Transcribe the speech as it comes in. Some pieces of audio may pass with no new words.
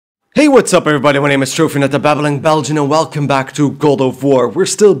Hey, what's up everybody, my name is Trophy, the Babbling Belgian, and welcome back to God of War. We're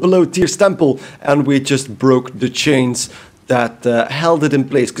still below Tyr's temple, and we just broke the chains that held it in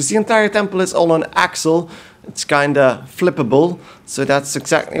place, because the entire temple is on an axle. It's kinda flippable, so that's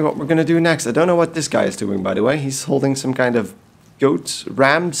exactly what we're gonna do next. I don't know what this guy is doing, by the way. He's holding some kind of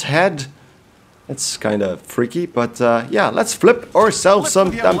ram's head. It's kinda freaky, but yeah, let's flip ourselves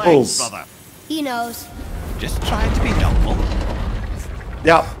some temples. He knows. Just trying to be helpful.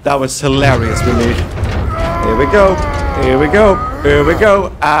 Yeah, that was hilarious, Mimir. Here we go, here we go, here we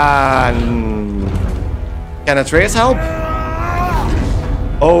go, and... Can Atreus help?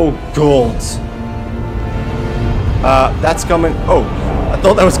 Oh, God. That's coming... Oh, I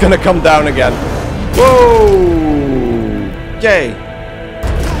thought that was gonna come down again. Whoa! Yay.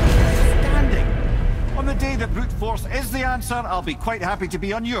 Standing. On the day that brute force is the answer, I'll be quite happy to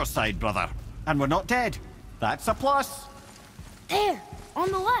be on your side, brother. And we're not dead. That's a plus. There,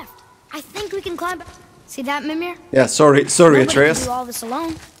 on the left. I think we can climb. See that, Mimir? Yeah, sorry, Nobody Atreus. can do all this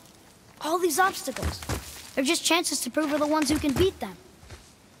alone. All these obstacles. They're just chances to prove we're the ones who can beat them.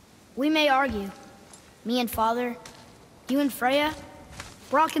 We may argue. Me and Father, you and Freya,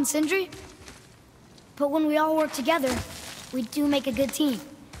 Brock and Sindri. But when we all work together, we do make a good team.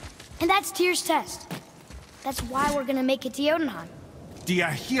 And that's Tyr's test. That's why we're gonna make it to Jotunheim. Do you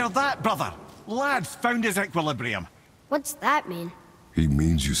hear that, brother? Lad's found his equilibrium. What's that mean? He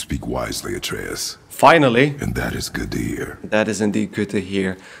means you speak wisely, Atreus. Finally. And that is good to hear. That is indeed good to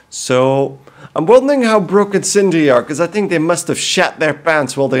hear. So, I'm wondering how Brock and Sindri are, because I think they must have shat their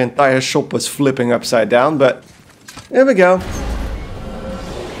pants while the entire shop was flipping upside down, but... Here we go.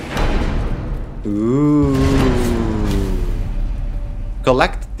 Ooh.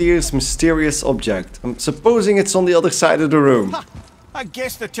 Collect Tyr's mysterious object. I'm supposing it's on the other side of the room. Ha! I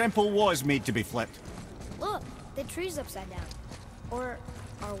guess the temple was made to be flipped. Look, the tree's upside down. Or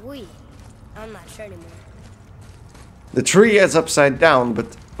are we? I'm not sure anymore. The tree is upside down,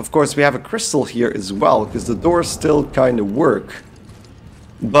 but of course we have a crystal here as well, because the doors still kind of work.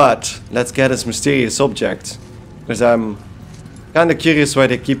 But let's get this mysterious object, because I'm kind of curious why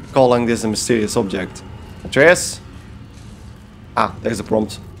they keep calling this a mysterious object. Atreus? Ah, there's a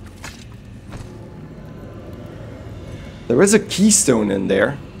prompt. There is a keystone in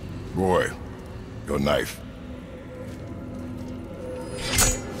there. Boy, your knife.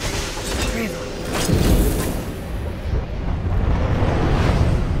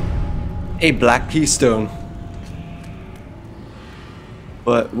 A black keystone.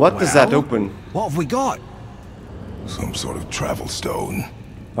 But what does that open? What have we got? Some sort of travel stone.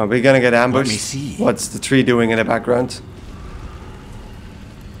 Are we gonna get ambushed? Let me see. What's the tree doing in the background?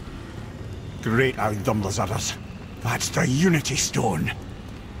 Great Outdumblers. That's the Unity Stone.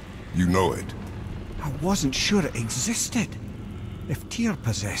 You know it. I wasn't sure it existed. If Tyr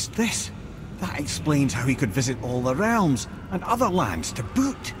possessed this, that explains how he could visit all the realms and other lands to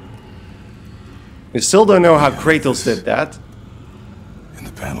boot. We still don't know how Kratos did that. In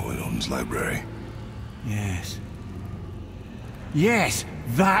the panel in Odin's library. Yes. Yes,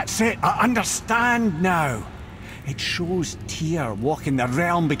 that's it. I understand now. It shows Tyr walking the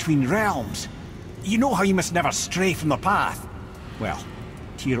realm between realms. You know how you must never stray from the path? Well,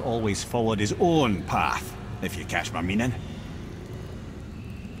 Tyr always followed his own path, if you catch my meaning.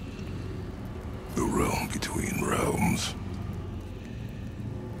 The realm between realms.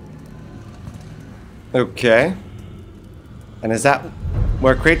 Okay. And is that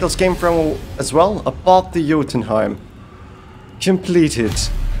where Kratos came from as well? A path to Jotunheim. Completed.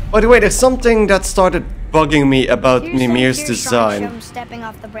 By the way, there's something that started bugging me about Mimir's design. Stepping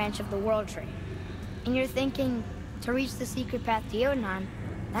off the branch of the World Tree. And you're thinking, to reach the secret path to Jotunheim,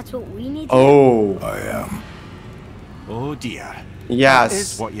 that's what we need to do? Oh. I am. Oh dear. Yes. That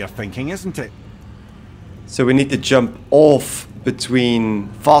is what you're thinking, isn't it? So we need to jump off between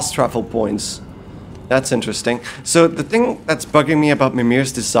fast travel points. That's interesting. So the thing that's bugging me about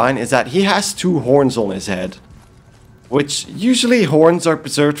Mimir's design is that he has two horns on his head. Which usually horns are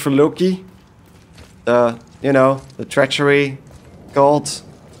preserved for Loki. You know, the treachery god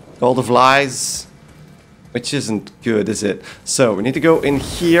of lies. Which isn't good, is it? So we need to go in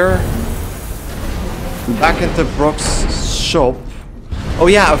here. Back into Brock's shop. Oh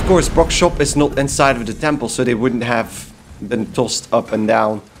yeah, of course, Brock's shop is not inside of the temple, so they wouldn't have been tossed up and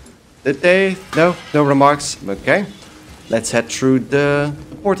down. Did they? No? No remarks? Okay. Let's head through the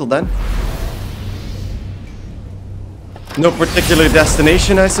portal then. No particular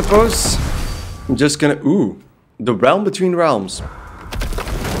destination, I suppose. I'm just gonna... Ooh. The realm between realms.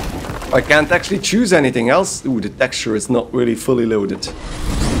 I can't actually choose anything else. Ooh, the texture is not really fully loaded.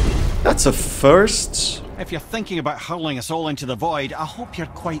 That's a first. If you're thinking about hurling us all into the void, I hope you're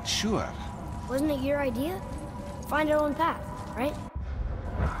quite sure. Wasn't it your idea? Find our own path, right?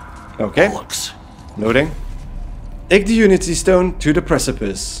 Okay. Bollocks. Loading. Take the Unity Stone to the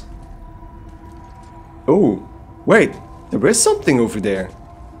precipice. Oh, wait. There is something over there.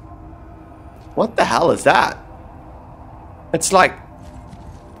 What the hell is that? It's like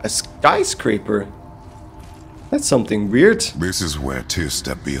a skyscraper. That's something weird. This is where Tyr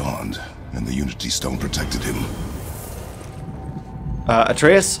stepped beyond, and the Unity Stone protected him.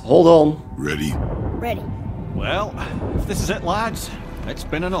 Atreus, hold on. Ready? Ready. Well, if this is it, lads, it's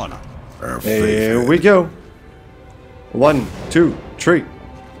been an honor. Our Here faith. we go. 1, 2, 3.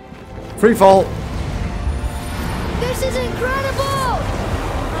 Free fall. This is incredible!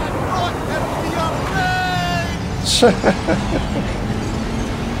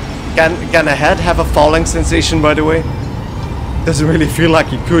 Can a head have a falling sensation, by the way? Doesn't really feel like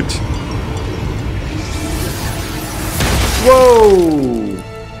he could. Whoa!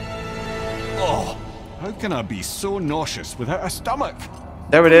 Oh, how can I be so nauseous without a stomach?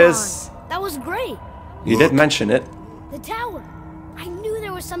 There it is. Come on. That was great. You did mention it. The tower. I knew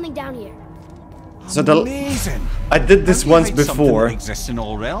there was something down here. So Amazing. I did this Have you once hide something before. that exists in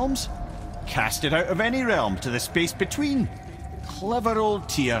all realms? Cast it out of any realm to the space between. Clever old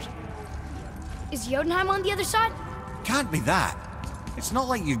Tyr. Is Jotunheim on the other side? Can't be that. It's not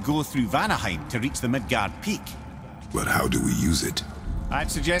like you go through Vanaheim to reach the Midgard Peak. But how do we use it?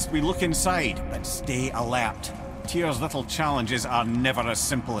 I'd suggest we look inside, but stay alert. Tyr's little challenges are never as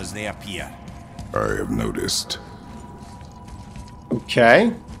simple as they appear. I have noticed.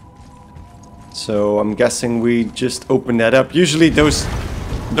 Okay. So I'm guessing we just open that up. Usually those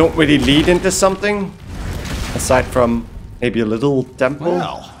don't really lead into something. Aside from maybe a little temple.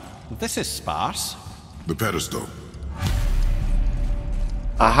 Well, this is sparse. The pedestal.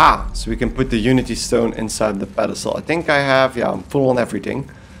 Aha! So we can put the Unity Stone inside the pedestal. I think I have, yeah, I'm full on everything.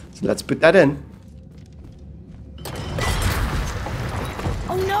 So let's put that in.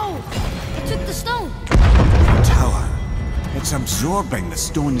 Oh no! It took the stone! The tower. It's absorbing the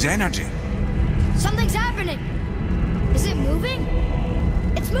stone's energy. Something's happening! Is it moving?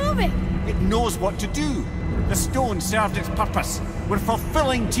 It's moving! It knows what to do. The stone served its purpose. We're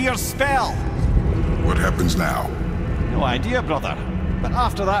fulfilling Tyr's spell. What happens now? No idea, brother. But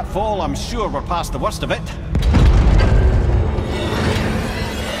after that fall, I'm sure we're past the worst of it.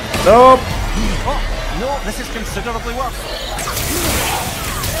 Nope! Oh, no, this is considerably worse.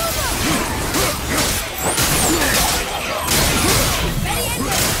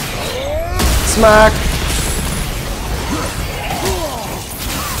 Smack!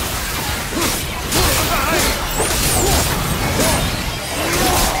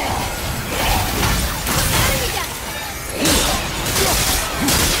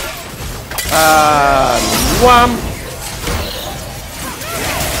 Wham!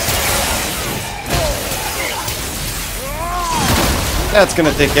 That's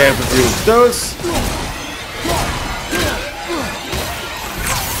gonna take care of a few of those.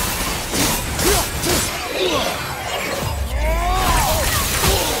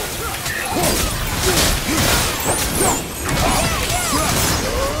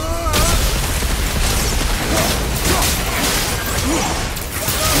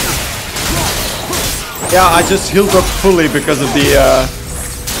 Yeah, I just healed up fully because of the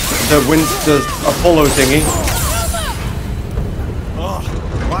Apollo thingy. Oh,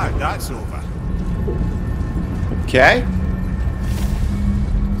 wow, that's over. Okay.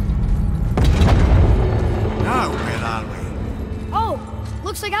 Now, where are we? Oh!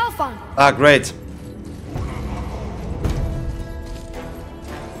 Looks like Alphon. Ah, great.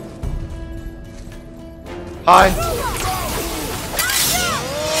 Hi.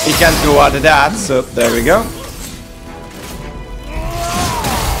 He can't go out of that, so there we go.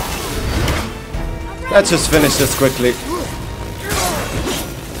 Let's just finish this quickly.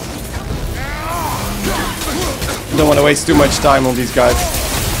 Don't want to waste too much time on these guys.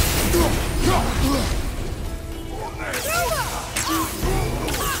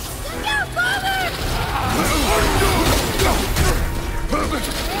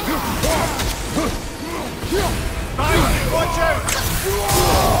 Watch out!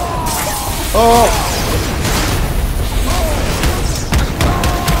 Oh!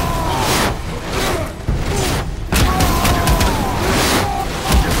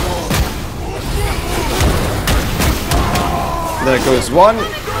 There goes one.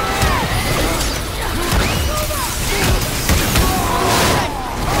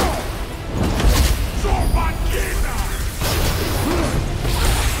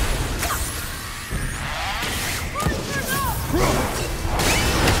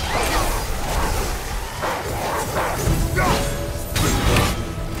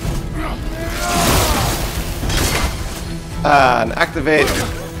 And activate.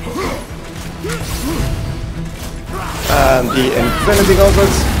 And the Infinity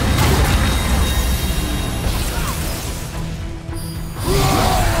Gauntlet.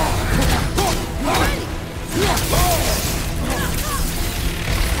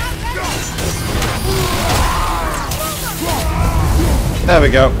 There we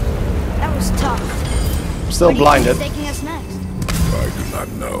go. That was tough. Still blinded. Where do you think he's taking us next? I do not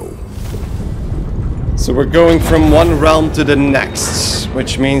know. So we're going from one realm to the next,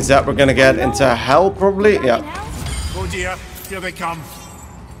 which means that we're gonna get into hell probably. Back in Yeah. hell? Oh dear, here they come.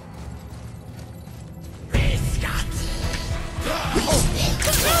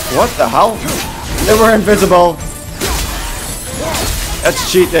 What the hell? They were invisible.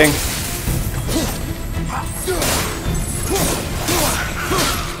 That's cheating.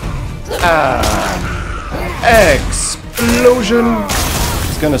 Explosion.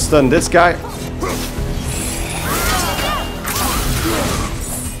 It's gonna stun this guy.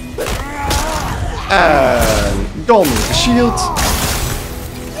 And gone with the shield.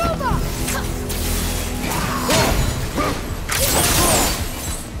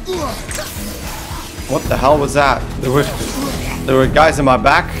 What the hell was that? There were guys in my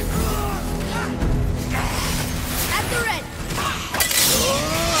back. At the red.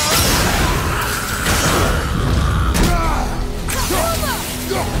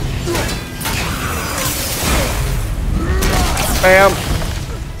 Bam.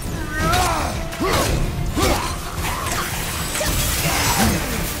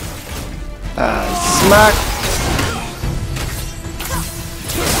 And smack.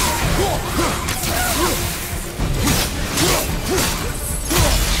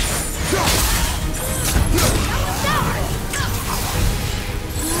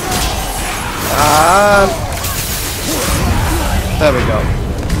 And there we go.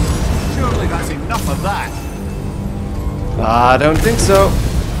 Surely that's enough of that. I don't think so.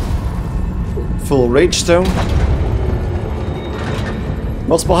 Full Rage Stone.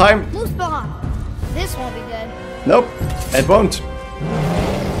 Muspelheim? Muspelheim. This won't be good. Nope, it won't.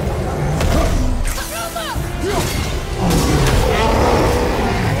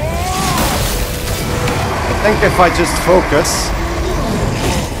 I think if I just focus,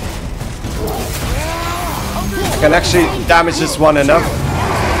 I can actually damage this one enough.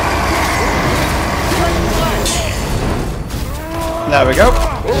 There we go.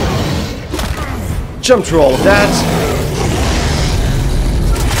 Jump through all of that.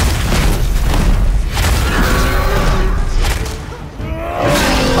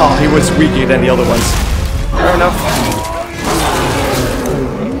 Oh, he was weaker than the other ones. Fair enough.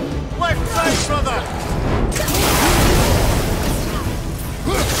 Left side, brother!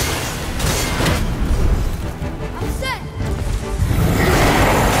 I'm set.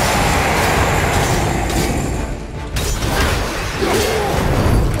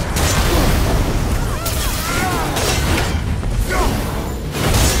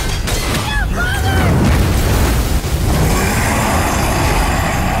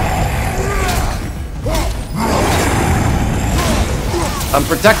 I'm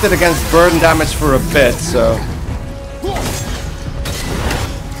protected against burn damage for a bit, so...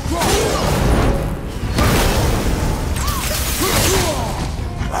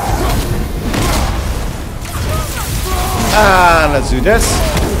 And let's do this.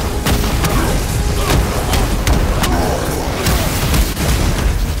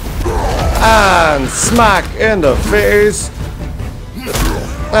 And smack in the face.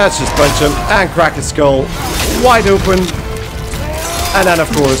 Let's just punch him and crack his skull wide open. And then, of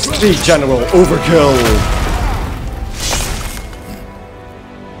course, the general overkill.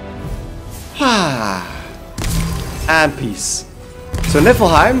 And peace. So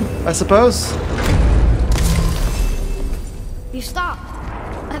Niflheim, I suppose. You stopped.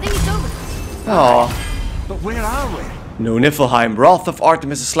 I think it's over. Oh, But where are we? no Niflheim. Wrath of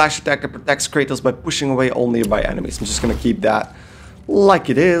Artemis, a slash attack that protects Kratos by pushing away all nearby enemies. I'm just gonna keep that like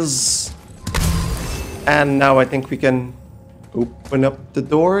it is. And now I think we can open up the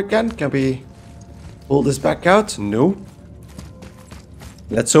door again. Can we pull this back out? No.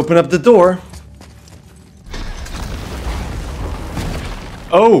 Let's open up the door.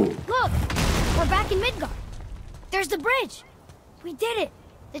 Oh, Look, we're back in Midgard. There's the bridge. We did it.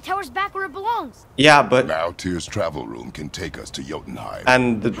 The tower's back where it belongs. yeah, but Now Tyr's travel room can take us to Jotunheim.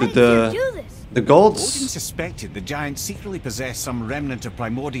 and How did you do this? the Odin gods. suspected the giant secretly possessed some remnant of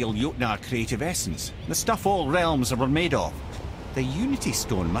primordial Jotnar creative essence, the stuff all realms were made of. The Unity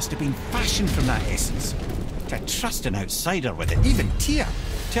Stone must have been fashioned from that essence. To trust an outsider with it, even Tyr,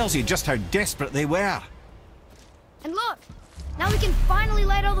 tells you just how desperate they were. And look, now we can finally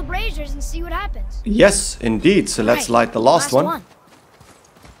light all the braziers. lanterns and see what happens. Yes, indeed. So let's Right, light the last one.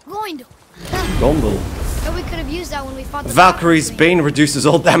 Gloindel. Gondel. And we could have used that when we fought the Valkyrie's Valkyrie. Bane reduces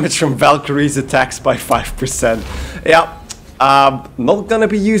all damage from Valkyrie's attacks by 5%. Yeah, not gonna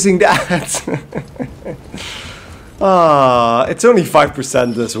be using that. It's only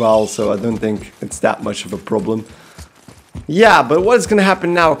 5% as well, so I don't think it's that much of a problem. Yeah, but what is gonna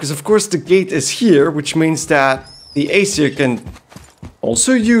happen now? Because of course the gate is here, which means that the Aesir can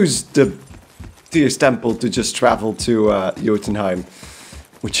also use the Tyr's Temple to just travel to Jotunheim,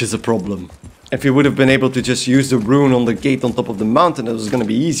 which is a problem. If you would have been able to just use the rune on the gate on top of the mountain, it was gonna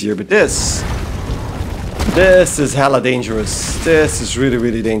be easier, but this is hella dangerous. This is really,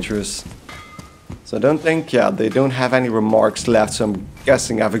 really dangerous. So I don't think, yeah, they don't have any remarks left, so I'm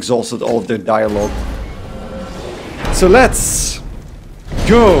guessing I've exhausted all of their dialogue. So let's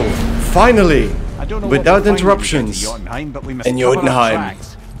go, finally, I don't know without what we'll find interruptions. when we get to Jotunheim, but we must In cover our Jotunheim.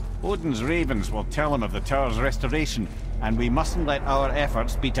 tracks. Odin's ravens will tell him of the tower's restoration, and we mustn't let our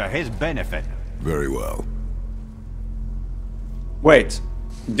efforts be to his benefit. Very well. Wait,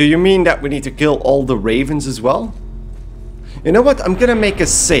 do you mean that we need to kill all the ravens as well? You know what, I'm gonna make a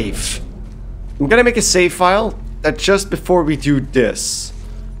save. I'm gonna make a save file that just before we do this.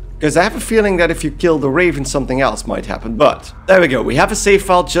 Because I have a feeling that if you kill the raven, something else might happen. But, there we go, we have a save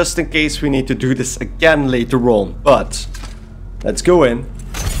file just in case we need to do this again later on. But, let's go in.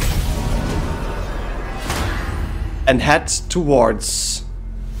 And head towards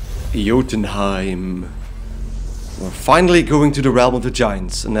Jotunheim. We're finally going to the realm of the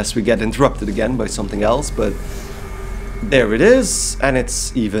giants, unless we get interrupted again by something else, but there it is, and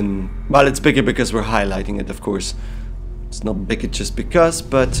it's even, well, it's bigger because we're highlighting it, of course. It's not bigger just because,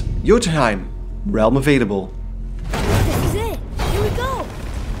 but Jotunheim, realm available. This is it. Here we go.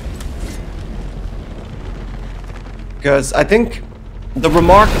 Because I think the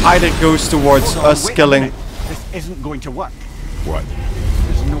remark either goes towards Hold on, us wait a killing... minute. This isn't going to work. What?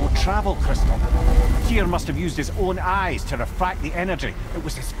 There's no travel crystal. Tyr must have used his own eyes to refract the energy. It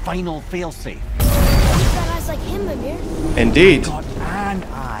was his final failsafe. You've got eyes like him, Mimir. Indeed. Got an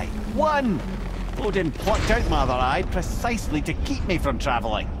eye. One! Odin plucked out my other eye precisely to keep me from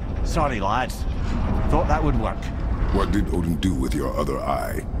traveling. Sorry, lads. Thought that would work. What did Odin do with your other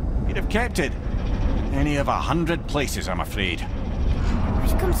eye? He'd have kept it. Any of 100 places, I'm afraid.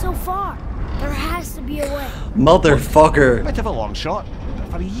 We've come so far. There has to be a way. Motherfucker. Bit of a long shot,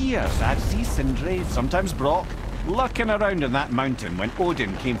 but for years I'd see Sindri, sometimes Brock, lurking around on that mountain when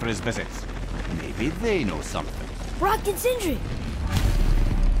Odin came for his visits. Maybe they know something. Brock and Sindri.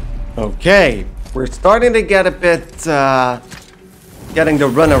 Okay, we're starting to get a bit, getting the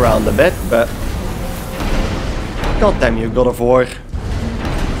run around a bit, but... God damn you, God of War.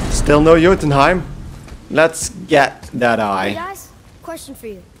 Still no Jotunheim. Let's get that Hey eye. guys, question for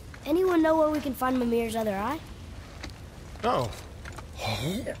you. Anyone know where we can find Mimir's other eye? Oh.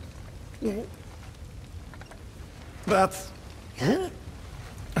 That's...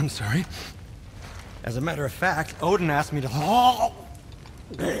 I'm sorry. As a matter of fact, Odin asked me to...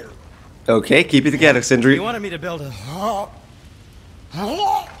 Okay, keep it together, Sindri. He wanted me to build a...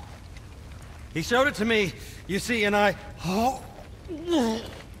 He showed it to me, you see, and I...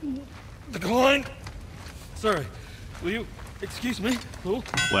 Declined. Sorry. Will you excuse me? Oh.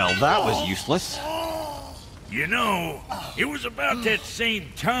 Well, that was useless. You know, it was about that same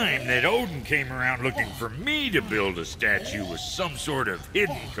time that Odin came around looking for me to build a statue with some sort of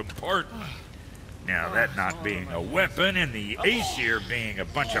hidden compartment. Now, that not being a weapon and the Aesir being a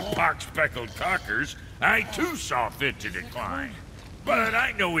bunch of pock-speckled cockers, I too saw fit to decline. But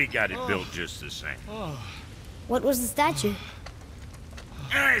I know we got it built just the same. What was the statue?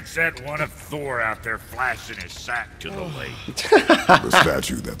 It's that one of Thor out there flashing his sack to the lake. The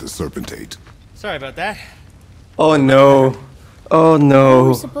statue that the serpent ate. Sorry about that. Oh no. Oh We no.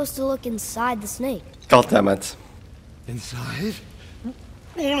 were supposed to look inside the snake. God damn it. Inside? Oh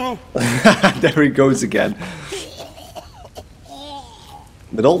no. There he goes again.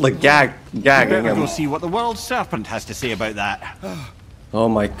 With all the gagging Better go and... see what the world serpent has to say about that. Oh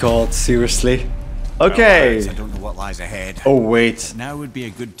my god, seriously? Well, Okay. lads, I don't know what lies ahead. Oh wait, Now would be a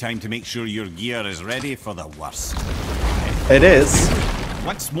good time to make sure your gear is ready for the worst. it is.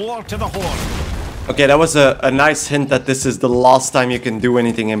 Once more to the horn. Okay, that was a nice hint that this is the last time you can do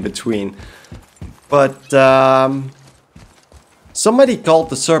anything in between. But, somebody called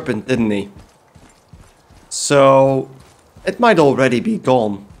the serpent, didn't he? So, it might already be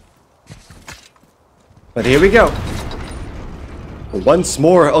gone. But here we go. Once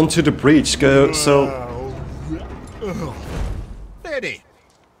more onto the breach, so... Ready.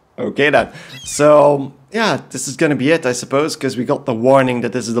 Okay then. So, yeah, this is gonna be it, I suppose, because we got the warning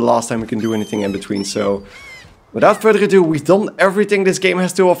that this is the last time we can do anything in between, so... Without further ado, we've done everything this game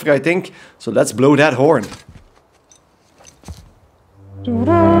has to offer, I think. So let's blow that horn.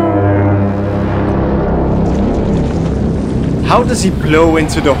 How does he blow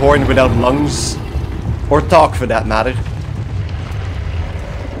into the horn without lungs? Or talk, for that matter?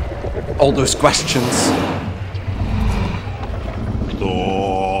 All those questions.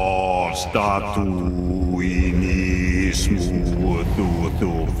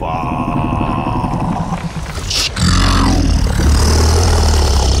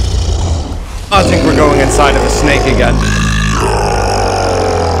 I think we're going inside of a snake again.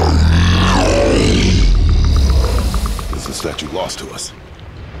 Is the statue lost to us?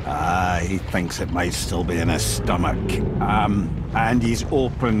 He thinks it might still be in his stomach. And he's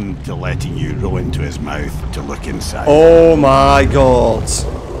open to letting you roll into his mouth to look inside. Oh my god.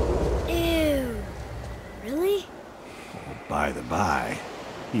 Ew. Really? By the by,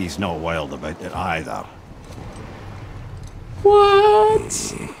 he's not wild about it either.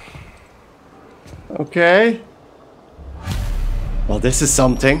 What? Okay. Well, this is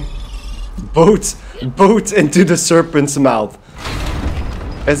something. Boat into the serpent's mouth.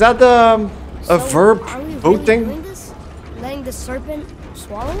 Is that a verb? Are we Boat really thing? doing this? Letting the serpent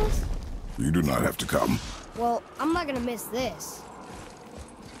swallow us? You do not have to come. Well, I'm not gonna miss this.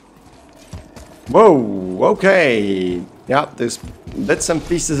 Whoa, okay. Yeah, there's bits and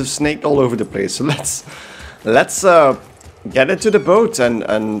pieces of snake all over the place. So let's get into the boat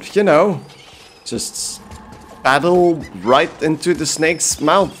and you know, just paddle right into the snake's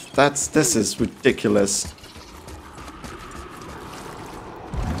mouth. This is ridiculous.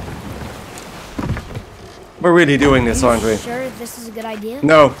 We're really doing this, aren't we? Sure this is a good idea?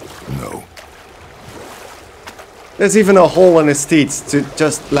 No. No. There's even a hole in his teeth to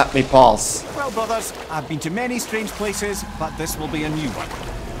just let me pass. Well, brothers, I've been to many strange places, but this will be a new one.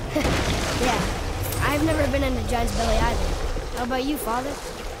 Yeah. I've never been in a giant's belly either. How about you, Father?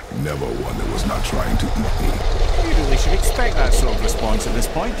 Never one that was not trying to eat me. You really should expect that sort of response at this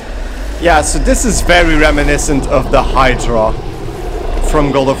point. Yeah, so this is very reminiscent of the Hydra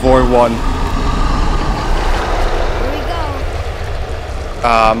from God of War 1. Here we go.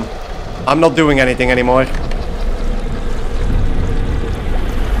 I'm not doing anything anymore.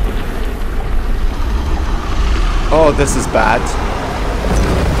 Oh, this is bad.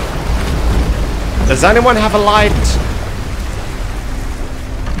 Does anyone have a light?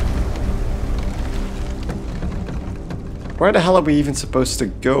 Where the hell are we even supposed to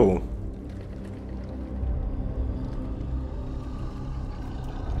go?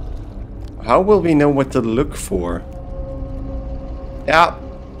 How will we know what to look for? Yeah,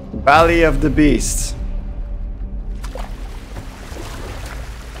 Valley of the Beast.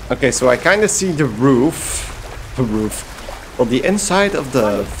 Okay, so I kind of see the roof. Well, the inside of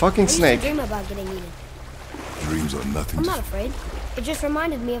the fucking I used to snake. dream about getting eaten. Dreams are nothing I'm to... not afraid. It just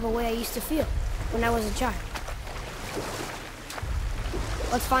reminded me of a way I used to feel when I was a child.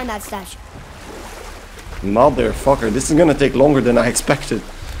 Let's find that statue. Motherfucker, this is gonna take longer than I expected.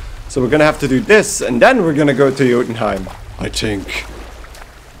 So we're gonna have to do this, and then we're gonna go to Jotunheim, I think.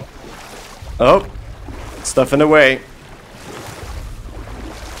 Oh, stuff in the way.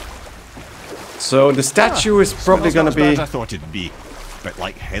 So the statue is probably gonna be As I thought it'd be, but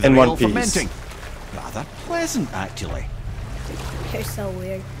like heather in one ale piece. fermenting. Rather pleasant, actually. You're so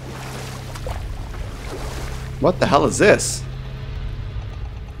weird. What the hell is this?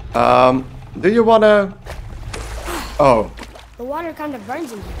 Do you wanna... Oh, The water kind of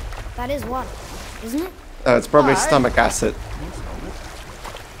burns in here. That is water, isn't it? it's probably Aye. stomach acid.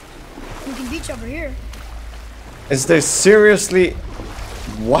 We can beach over here. Is there seriously...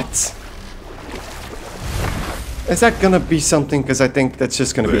 What? Is that gonna be something? Because I think that's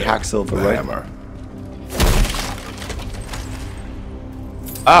just gonna be There, Hacksilver, the right? hammer.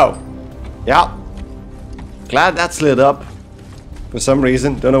 Oh. Yeah. Glad that's lit up. For some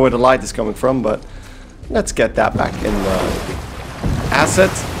reason. Don't know where the light is coming from, but... Let's get that back in the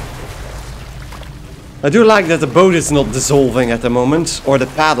asset. I do like that the boat is not dissolving at the moment. Or the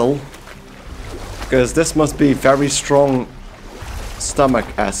paddle. Because this must be very strong stomach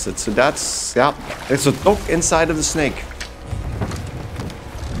acid. So that's... Yeah. There's a dog inside of the snake.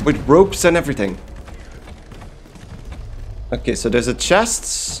 With ropes and everything. Okay, so there's a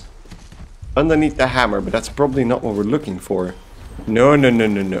chest underneath the hammer, but that's probably not what we're looking for. No, no, no,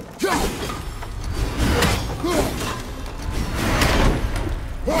 no, no.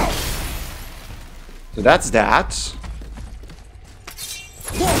 So that's that.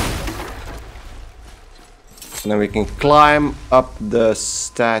 And then we can climb up the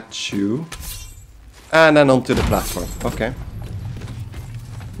statue. And then onto the platform. Okay.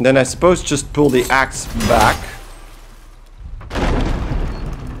 Then I suppose just pull the axe back.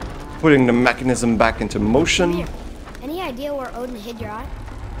 Putting the mechanism back into motion. Here. Any idea where Odin hid your eye?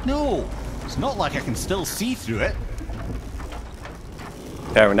 No, it's not like I can still see through it.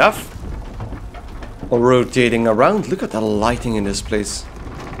 Fair enough. Rotating around. Look at the lighting in this place.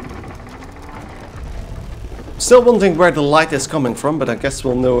 Still wondering where the light is coming from, but I guess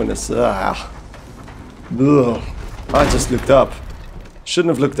we'll know in this. Ugh. I just looked up. Shouldn't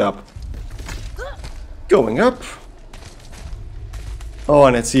have looked up. Going up. Oh,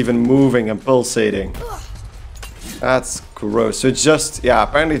 and it's even moving and pulsating. That's gross. So it's just, yeah,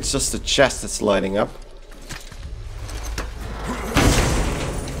 apparently it's just the chest that's lighting up.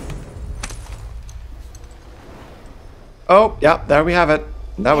 Oh, yeah, there we have it.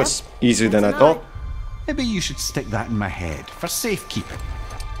 That was easier than I thought. Maybe you should stick that in my head for safekeeping.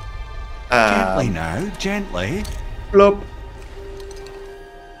 Gently now, gently. Bloop.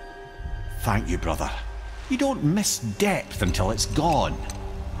 Thank you, brother. You don't miss depth until it's gone.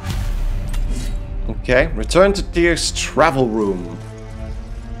 Okay, return to Tyr's travel room.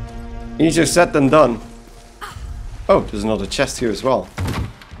 Easier said than done. Oh, there's another chest here as well.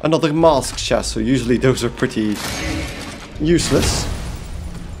 Another mask chest, so usually those are pretty useless.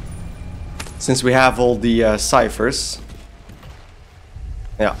 Since we have all the ciphers.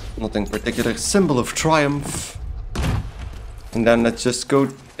 Yeah, nothing particular. Symbol of triumph. And then let's just go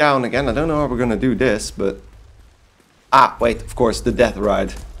down again. I don't know how we're gonna do this, but... Ah, wait, of course, the death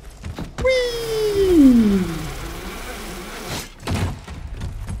ride. Whee!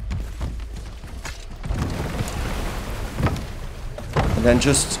 And then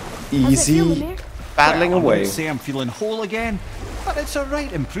just easy paddling I away. wouldn't say I'm feeling whole again, but it's a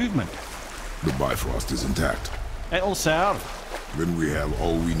right improvement. The Bifrost is intact. It'll serve. Then we have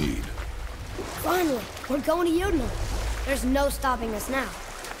all we need. Finally, we're going to Jotunheim. There's no stopping us now.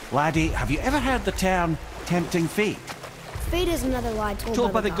 Laddie, have you ever heard the term tempting fate? Fate is another lie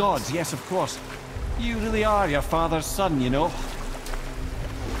Told by the gods, yes, of course. You really are your father's son, you know.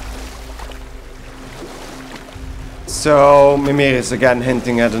 So, Mimir is again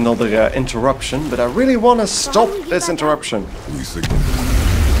hinting at another interruption, but I really want to stop this interruption. We signal.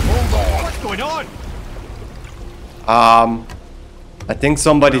 Hold on. What's going on? I think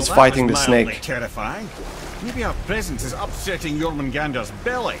somebody's Well, that fighting the was mildly snake. Terrifying. Maybe our presence is upsetting Jormungandr's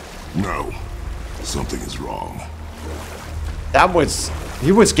belly. No. Something is wrong. That was...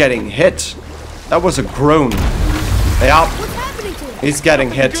 he was getting hit. That was a groan. Yeah, What's happening to him? he's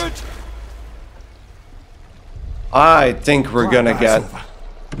getting hit. Good. I think we're gonna get... Over.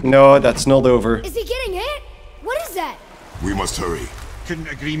 No, that's not over. Is he getting hit? What is that? We must hurry. Couldn't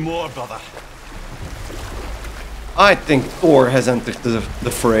agree more, brother. I think Thor has entered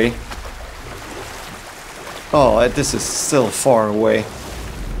the fray. Oh, this is still far away.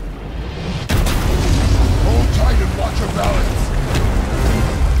 Hold tight and watch your balance.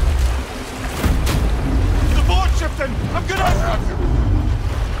 The board shifting! I'm gonna... I have you.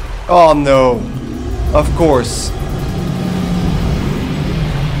 Oh no. Of course.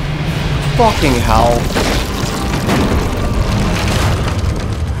 Fucking hell.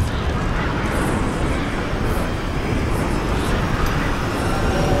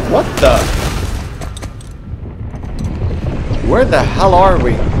 What the? Where the hell are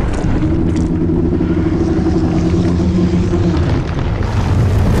we?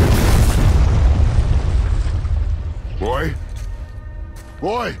 Boy?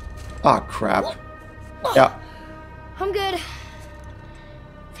 Boy? Ah, crap. Yeah. I'm good. I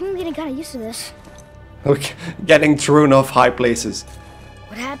think I'm getting kind of used to this. Okay. Getting thrown off high places.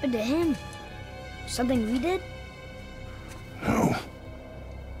 What happened to him? Something we did? No.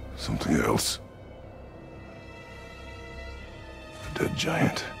 Something else. A dead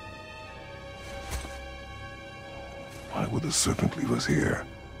giant. Why would the serpent leave us here?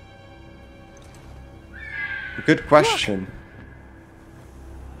 Good question.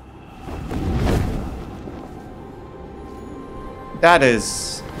 That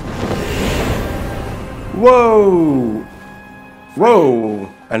is... Whoa! Whoa!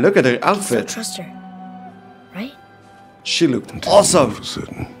 And look at her Don't outfit. trust her. Right? She looked Until you know awesome. for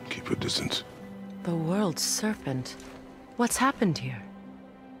certain, keep a distance. The world's serpent. What's happened here?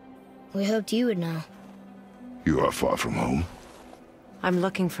 We hoped you would know. You are far from home. I'm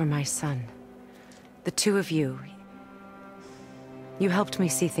looking for my son. The two of you. You helped me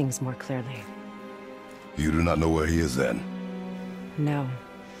see things more clearly. You do not know where he is then? No.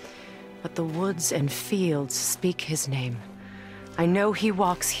 But the woods and fields speak his name. I know he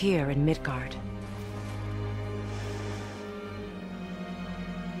walks here in Midgard.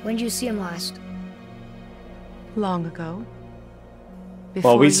 When did you see him last? Long ago.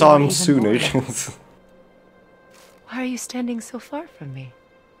 Well, we Before saw you him were even sooner. born. Why are you standing so far from me?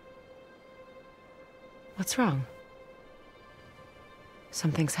 What's wrong?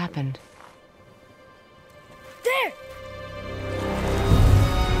 Something's happened. There!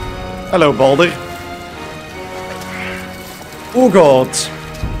 Hello, Balder. Oh god.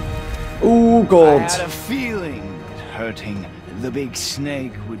 Oh I god. had a feeling that hurting the big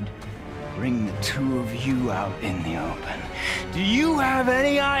snake would bring the two of you out in the open. Do you have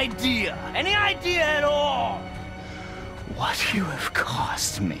any idea at all, what you have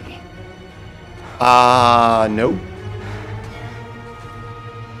cost me? No.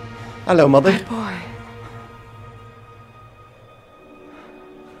 Hello, mother. Boy.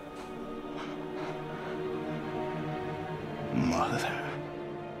 Mother.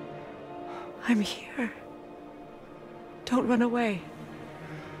 I'm here. Don't run away.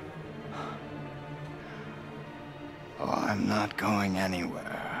 Oh, I'm not going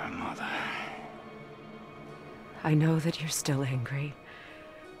anywhere, Mother. I know that you're still angry.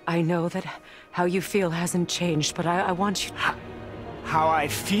 I know that how you feel hasn't changed, but I want you... How I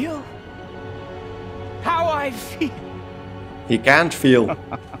feel? How I feel? He can't feel.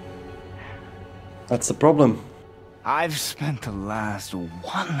 That's the problem. I've spent the last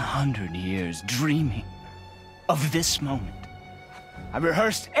 100 years dreaming of this moment. I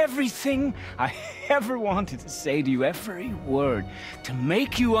rehearsed everything I ever wanted to say to you, every word, to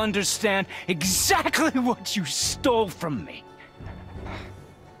make you understand exactly what you stole from me.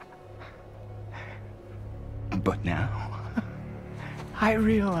 But now, I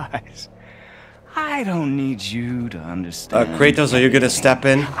realize I don't need you to understand. Kratos, are you gonna step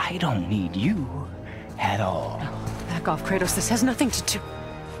in? I don't need you at all. No, back off, Kratos. This has nothing to do...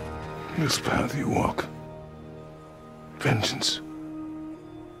 This path you walk, vengeance,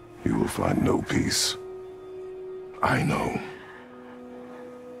 you will find no peace. I know.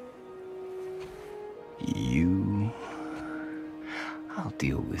 You... I'll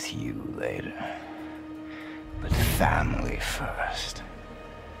deal with you later. But family first.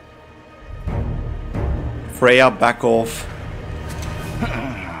 Freya, back off.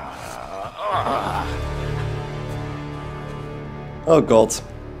 Oh god.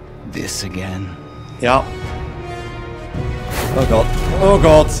 This again? Yeah. Oh god. Oh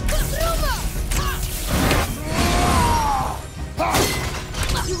god.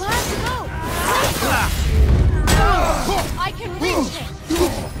 You have to go! I can reach him!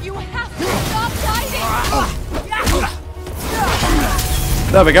 You have to stop fighting!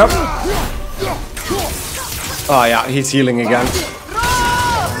 There we go. Oh yeah, he's healing again.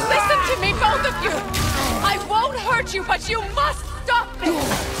 Listen to me, both of you! I won't hurt you, but you must stop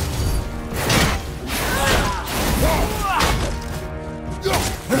this!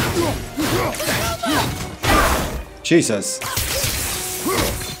 Jesus.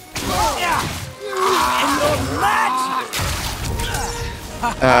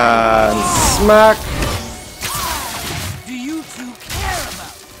 And smack. Do you two care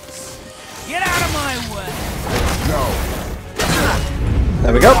about this? Get out of my way!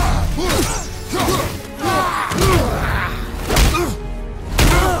 There we go.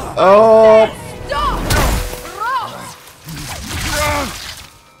 Oh.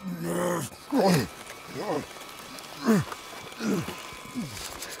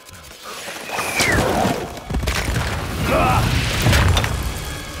 Stop!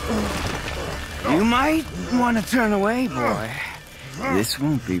 You might want to turn away, boy. This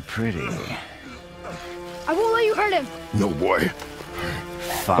won't be pretty. I won't let you hurt him! No, boy.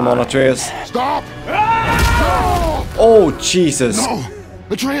 Come on, Atreus. Stop! Oh, Jesus. No!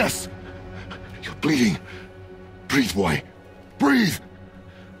 Atreus! You're bleeding. Breathe, boy. Breathe!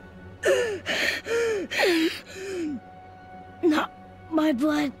 Not my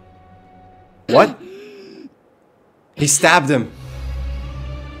blood. What? He stabbed him.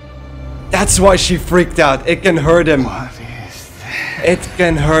 That's why she freaked out. It can hurt him. What is that? It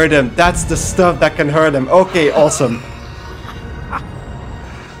can hurt him. That's the stuff that can hurt him. Okay, awesome.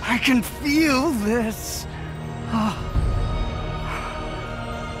 I can feel this.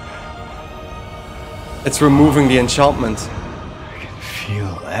 It's removing the enchantment. I can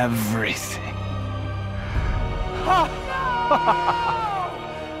feel everything.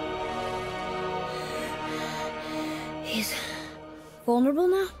 He's vulnerable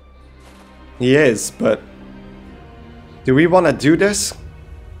now? He is, but... do we want to do this?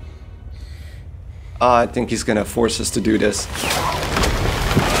 I think he's gonna force us to do this.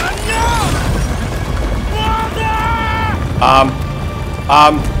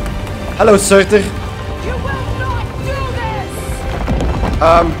 Hello, Surtur. You will not do this!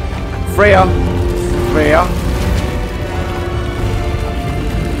 Freya. Freya.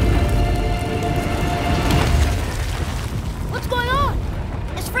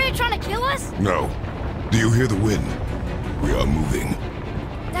 No. Do you hear the wind? We are moving.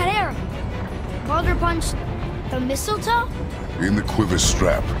 That arrow. Baldur punched the mistletoe? In the quiver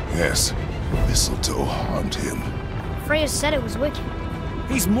strap, yes. Mistletoe harmed him. Freya said it was wicked.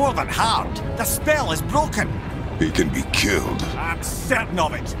 He's more than harmed. The spell is broken. He can be killed. I'm certain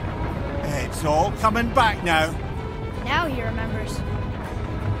of it. It's all coming back now. Now he remembers.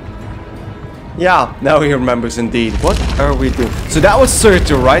 Yeah, now he remembers indeed. What are we doing? So that was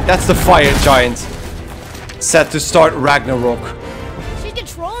Surtur, right? That's the fire giant. Set to start Ragnarok. She's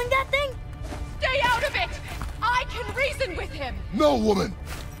controlling that thing? Stay out of it! I can reason with him! No, woman!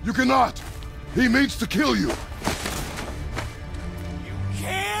 You cannot! He means to kill you!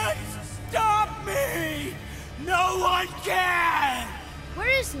 Can't stop me! No one can!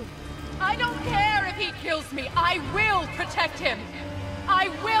 Where is he? I don't care if he kills me. I will protect him. I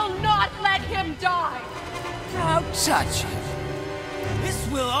will not let him die. Don't touch it. This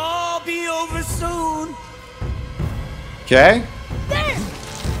will all be over soon. Okay. There!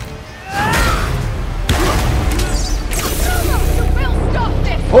 You will stop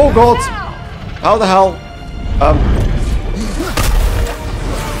this! Oh god! Now! How the hell?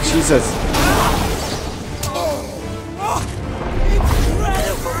 Jesus.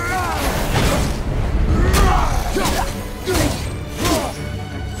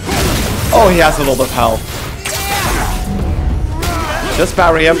 Oh, he has a lot of health. Just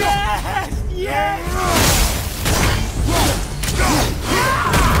parry him.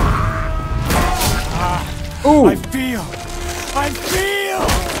 Ooh. I feel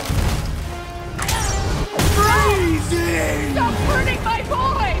freezing! Stop hurting my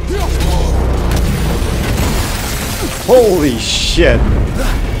boy! Holy shit.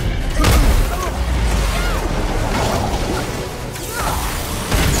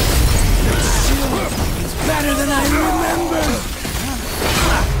 Better than I remember.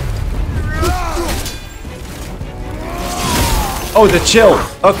 Oh, the chill.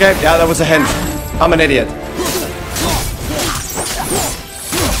 Okay, yeah, that was a hint. I'm an idiot.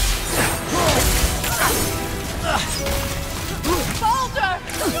 Baldur!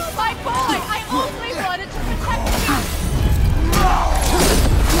 My boy! I only wanted to protect you!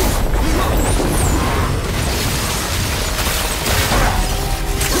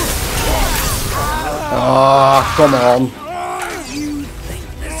 Ah, come on. You think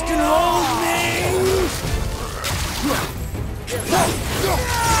this can hold me?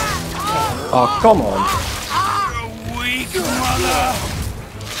 Oh, come on. Weak mother.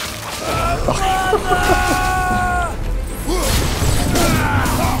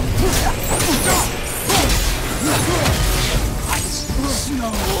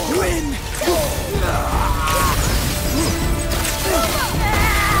 Snow, wind.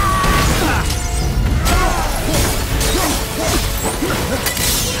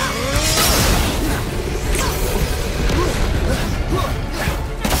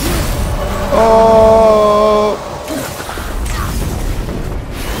 Oh.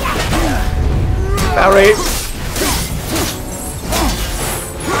 Barry.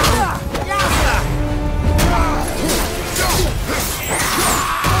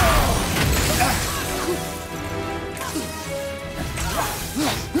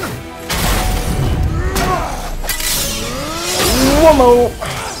 One more.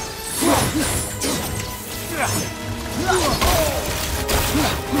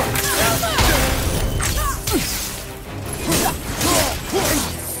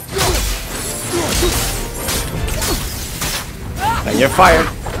 And you're fired.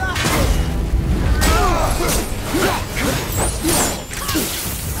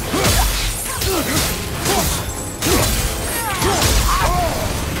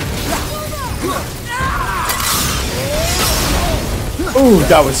 Ooh,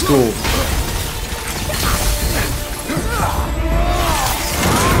 that was cool.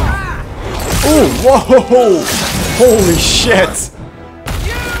 Ooh, whoa! Holy shit!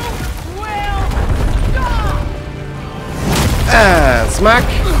 And smack!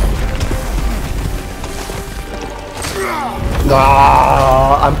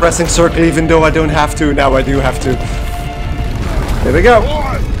 Ah, I'm pressing circle even though I don't have to. Now I do have to. Here we go.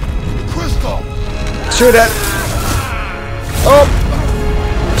 Crystal! Shoot it! Oh!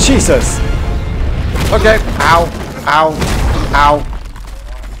 Jesus! Okay. Ow! Ow! Ow!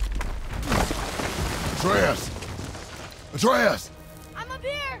 Atreus! Atreus! I'm up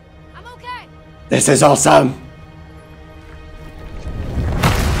here! I'm okay! This is awesome!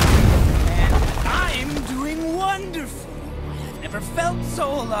 I'm doing wonderful. I've never felt so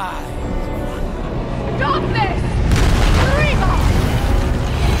alive. Stop this! Rima!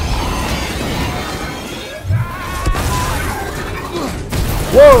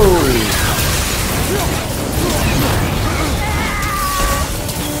 Whoa!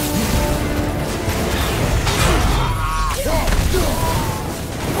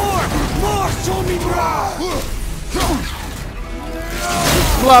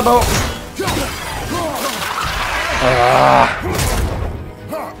 Blabo!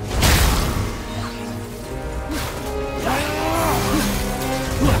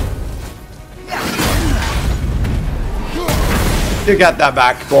 You got that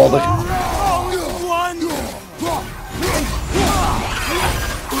back, Balder.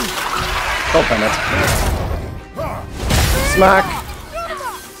 Open it. Smack.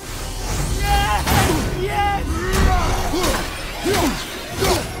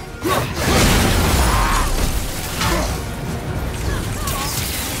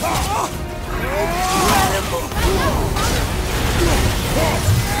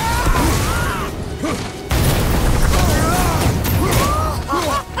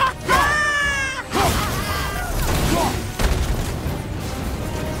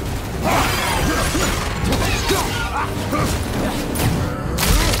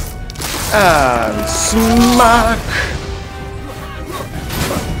 And smack!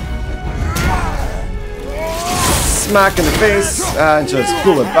 Smack in the face and just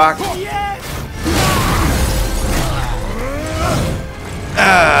pull it back.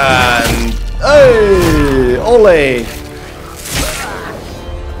 And hey, ole!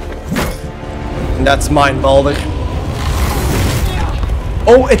 And that's mine, Balder.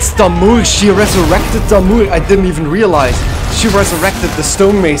 Oh, it's Tamur! She resurrected Tamur! I didn't even realize. She resurrected the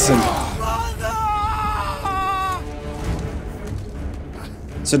stonemason.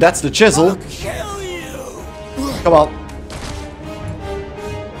 So that's the chisel. Come on.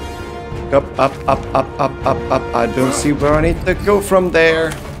 Up, up, up, up, up, up, up. I don't see where I need to go from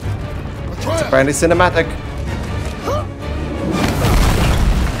there. It's apparently cinematic.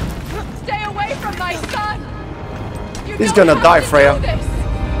 Stay away from my son. He's gonna die, Freya.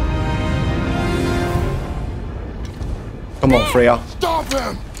 Come on, Freya. Stop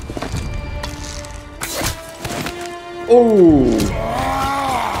him! Oh.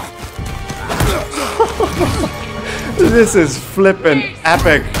 This is flippin'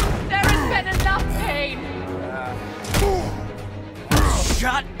 epic. There has been enough pain.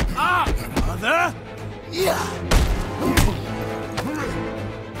 Shut up, Mother!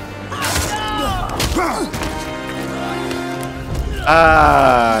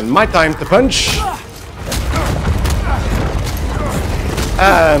 My time to punch.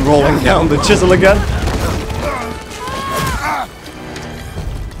 And rolling down the chisel again.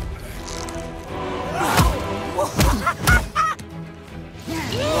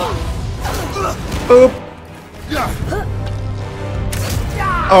 Boop.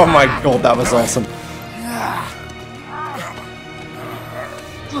 Oh my god, that was awesome.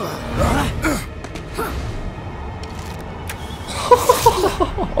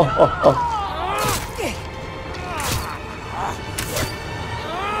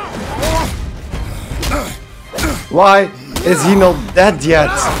 Why is he not dead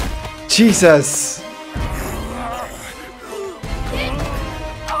yet? Jesus.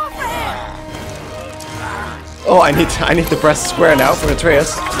 Oh, I need to press square now for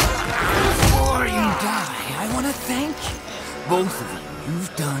Atreus. Before you die, I want to thank both of you.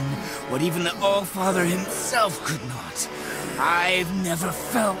 You've done what even the All-Father himself could not. I've never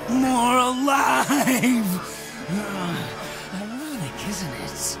felt more alive. Ironic, isn't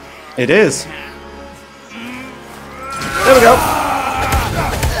it? It is. There we go.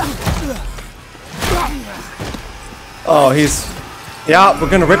 Oh, he's... Yeah, we're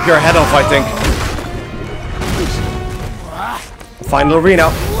gonna rip your head off, I think. Final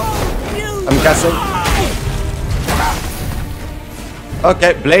arena. I'm guessing.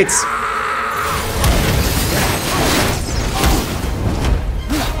 Okay, blades.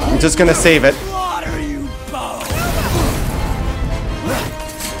 I'm just gonna save it.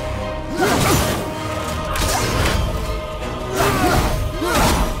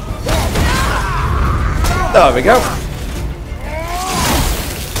 There we go.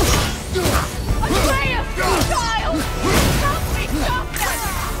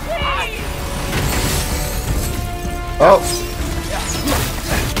 Oh.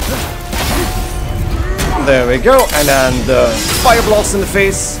 There we go. And then the fire blast in the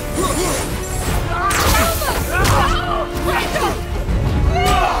face.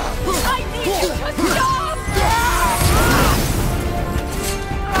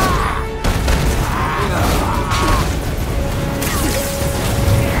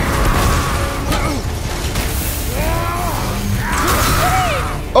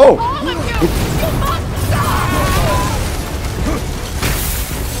 Oh!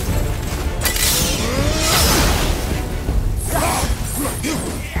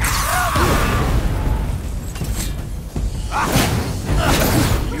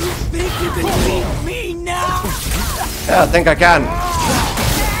 You think you can beat me now? Yeah, I think I can.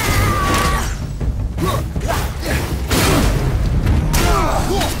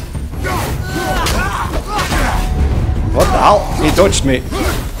 Well, he dodged me.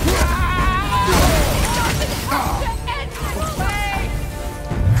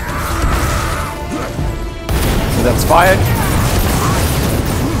 So that's fired.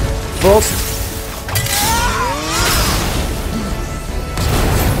 First.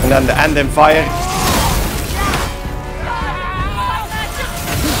 And then the end in fire.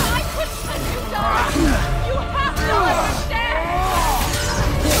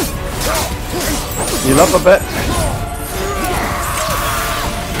 Heal up a bit.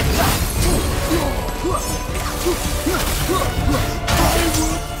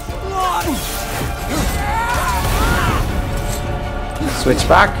 Switch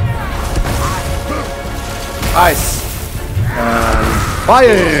back. Ice. And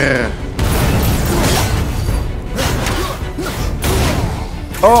fire.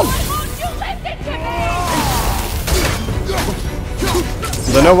 Oh.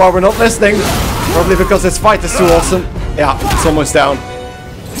 Don't know why we're not listening. Probably because this fight is too awesome. Yeah, it's almost down.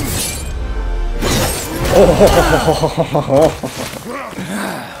 Oh.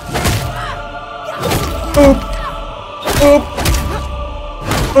 Oop. Oop.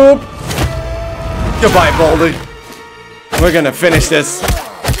 Oop. Goodbye, Baldur. We're gonna finish this.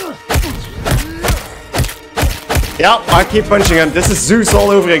 Yeah, I keep punching him. This is Zeus all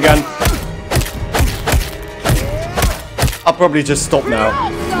over again. I'll probably just stop now.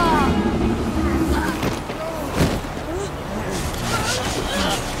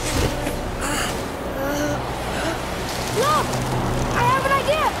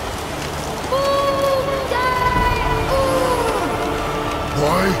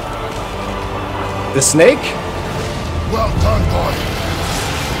 The snake? Well done, boy.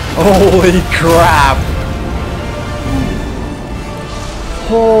 Holy crap.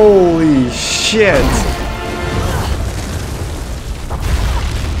 Holy shit.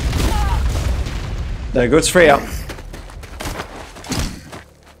 There goes Freya.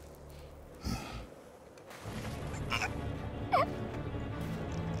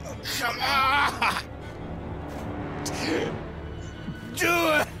 Come on!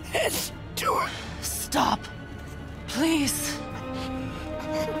 Do it! Do it! Stop. Please.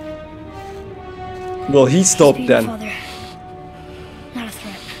 Well, he stopped then. Father. Not a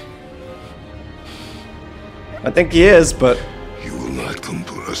threat. I think he is, but... You will not come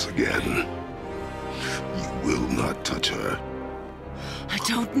for us again. You will not touch her. I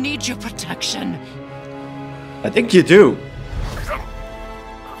don't need your protection. I think you do.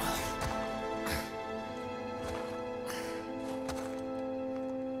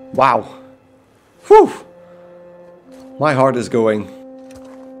 Wow. Whew. My heart is going.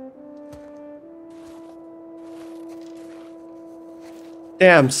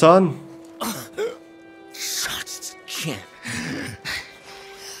 Damn, son. Shots again.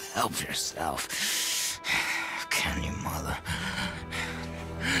 Help yourself. Can you, mother?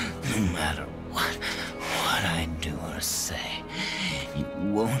 No matter what I do or say, you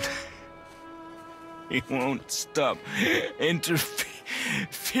won't stop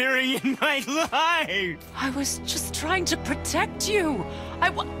interfering in my life. I was just trying to protect you.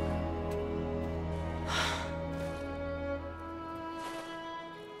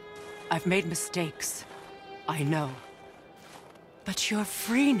 I've made mistakes. I know. But you're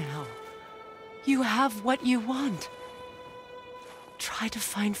free now. You have what you want. Try to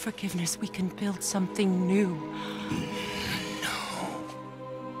find forgiveness. We can build something new.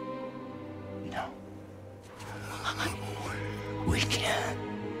 No. We can't.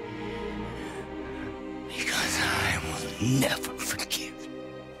 Because I will never forgive.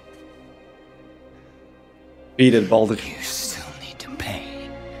 Beat it, Baldur. You still need to pay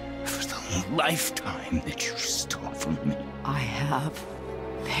for the lifetime that you stole from me. I have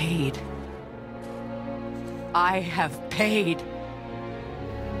paid. I have paid.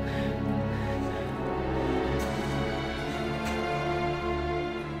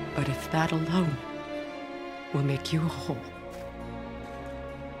 But if that alone will make you whole,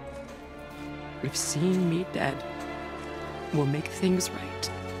 if seeing me dead will make things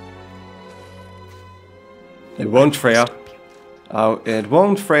right, it won't, Freya. Oh, it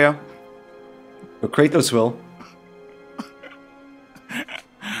won't, Freya. But Kratos will.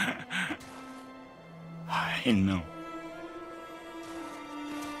 I know.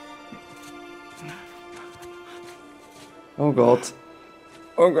 Oh god.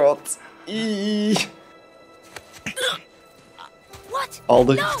 Oh god. Eee. What?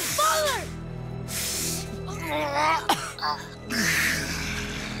 Baldur. No, Father!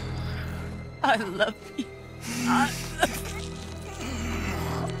 I love you.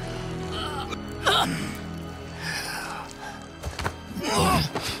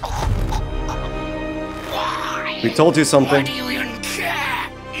 Why? We told you something. Why do you even care?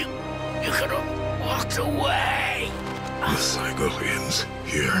 You could have walked away. The Cygolians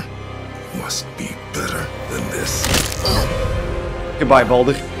here must be better than this. Goodbye,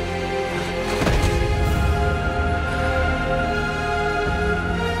 Baldur.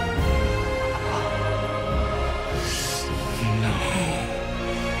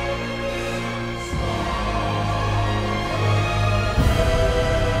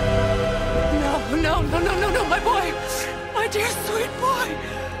 No, my boy! My dear sweet boy!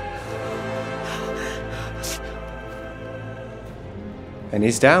 And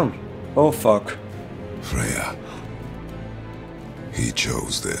he's down. Oh, fuck. Freya. He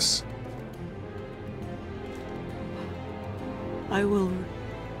chose this. I will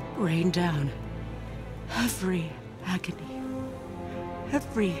rain down every agony,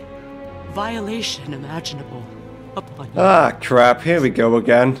 every violation imaginable upon you. Ah, crap. Here we go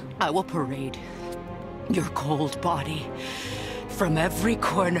again. I will parade your cold body from every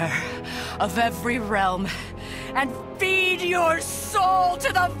corner of every realm and feed your soul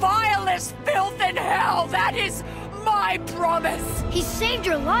to the vilest filth in hell. That is my promise. He saved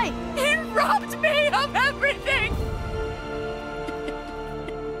your life. He robbed me of everything.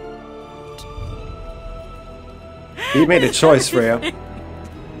 He made a choice, Freya.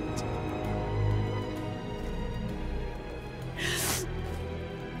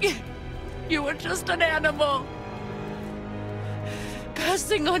 You were just an animal.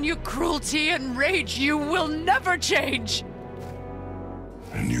 Passing on your cruelty and rage, you will never change.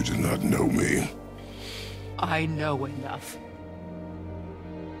 And you do not know me. I know enough.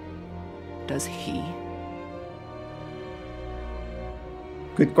 Does he?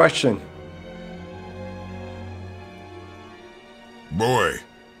 Good question. Boy.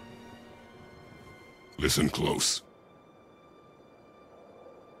 Listen close.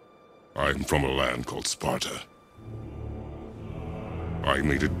 I'm from a land called Sparta. I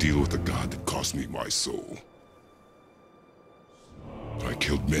made a deal with the god that cost me my soul. I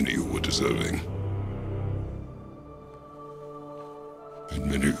killed many who were deserving. And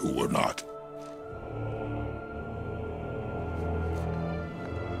many who were not.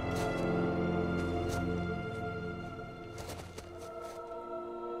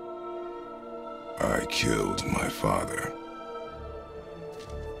 I killed my father.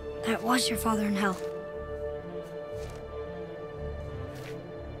 That was your father in hell.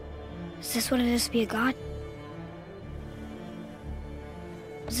 Is this what it is to be a god?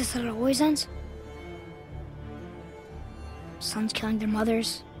 Is this how it always ends? Sons killing their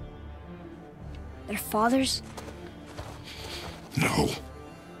mothers? Their fathers? No.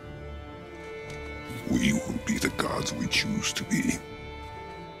 We will be the gods we choose to be.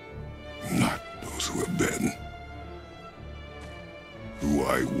 Not those who have been. Who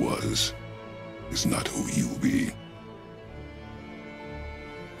I was is not who you'll be.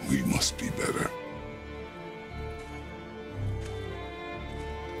 We must be better.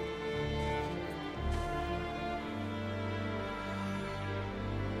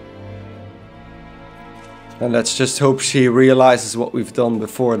 And let's just hope she realizes what we've done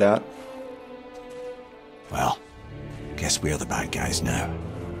before that. Well, guess we're the bad guys now.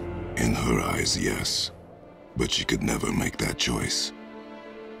 In her eyes, yes. But she could never make that choice.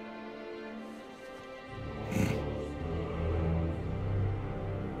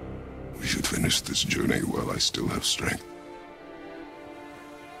 We should finish this journey while I still have strength.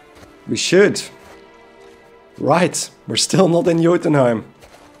 We should. Right, we're still not in Jotunheim.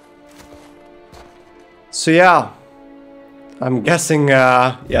 So yeah, I'm guessing,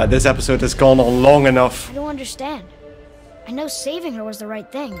 yeah, this episode has gone on long enough. I don't understand. I know saving her was the right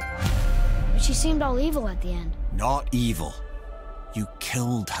thing, but she seemed all evil at the end. Not evil. You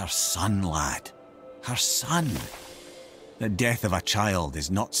killed her son, lad. Her son. The death of a child is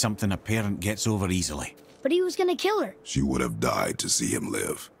not something a parent gets over easily. But he was gonna kill her. She would have died to see him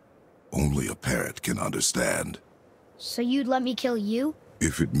live. Only a parent can understand. So you'd let me kill you?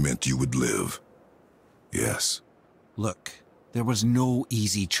 If it meant you would live. Yes. Look, there was no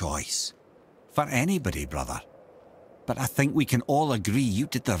easy choice. For anybody, brother. But I think we can all agree you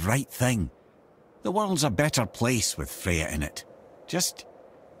did the right thing. The world's a better place with Freya in it. Just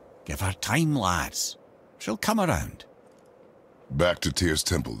give her time, lads. She'll come around. Back to Tyr's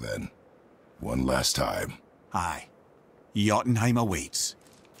temple, then. One last time. Aye. Jotunheim awaits.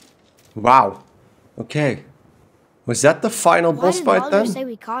 Wow. Okay. Was that the final Why boss did fight Baldur then? say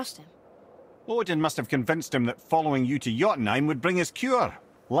we cost him? Odin must have convinced him that following you to Jotunheim would bring his cure.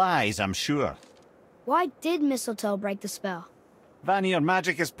 Lies, I'm sure. Why did Mistletoe break the spell? Vanir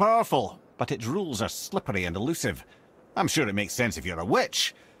magic is powerful, but its rules are slippery and elusive. I'm sure it makes sense if you're a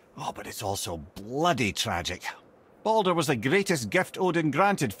witch. Oh, but it's also bloody tragic. Baldur was the greatest gift Odin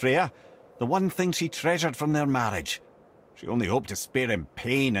granted Freya, the one thing she treasured from their marriage. She only hoped to spare him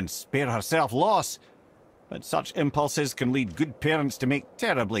pain and spare herself loss. But such impulses can lead good parents to make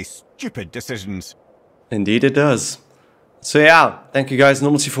terribly stupid decisions. Indeed it does. So yeah, thank you guys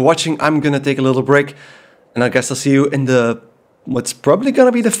enormously for watching. I'm gonna take a little break, and I guess I'll see you in what's probably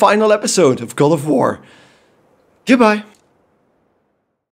gonna be the final episode of God of War. Goodbye.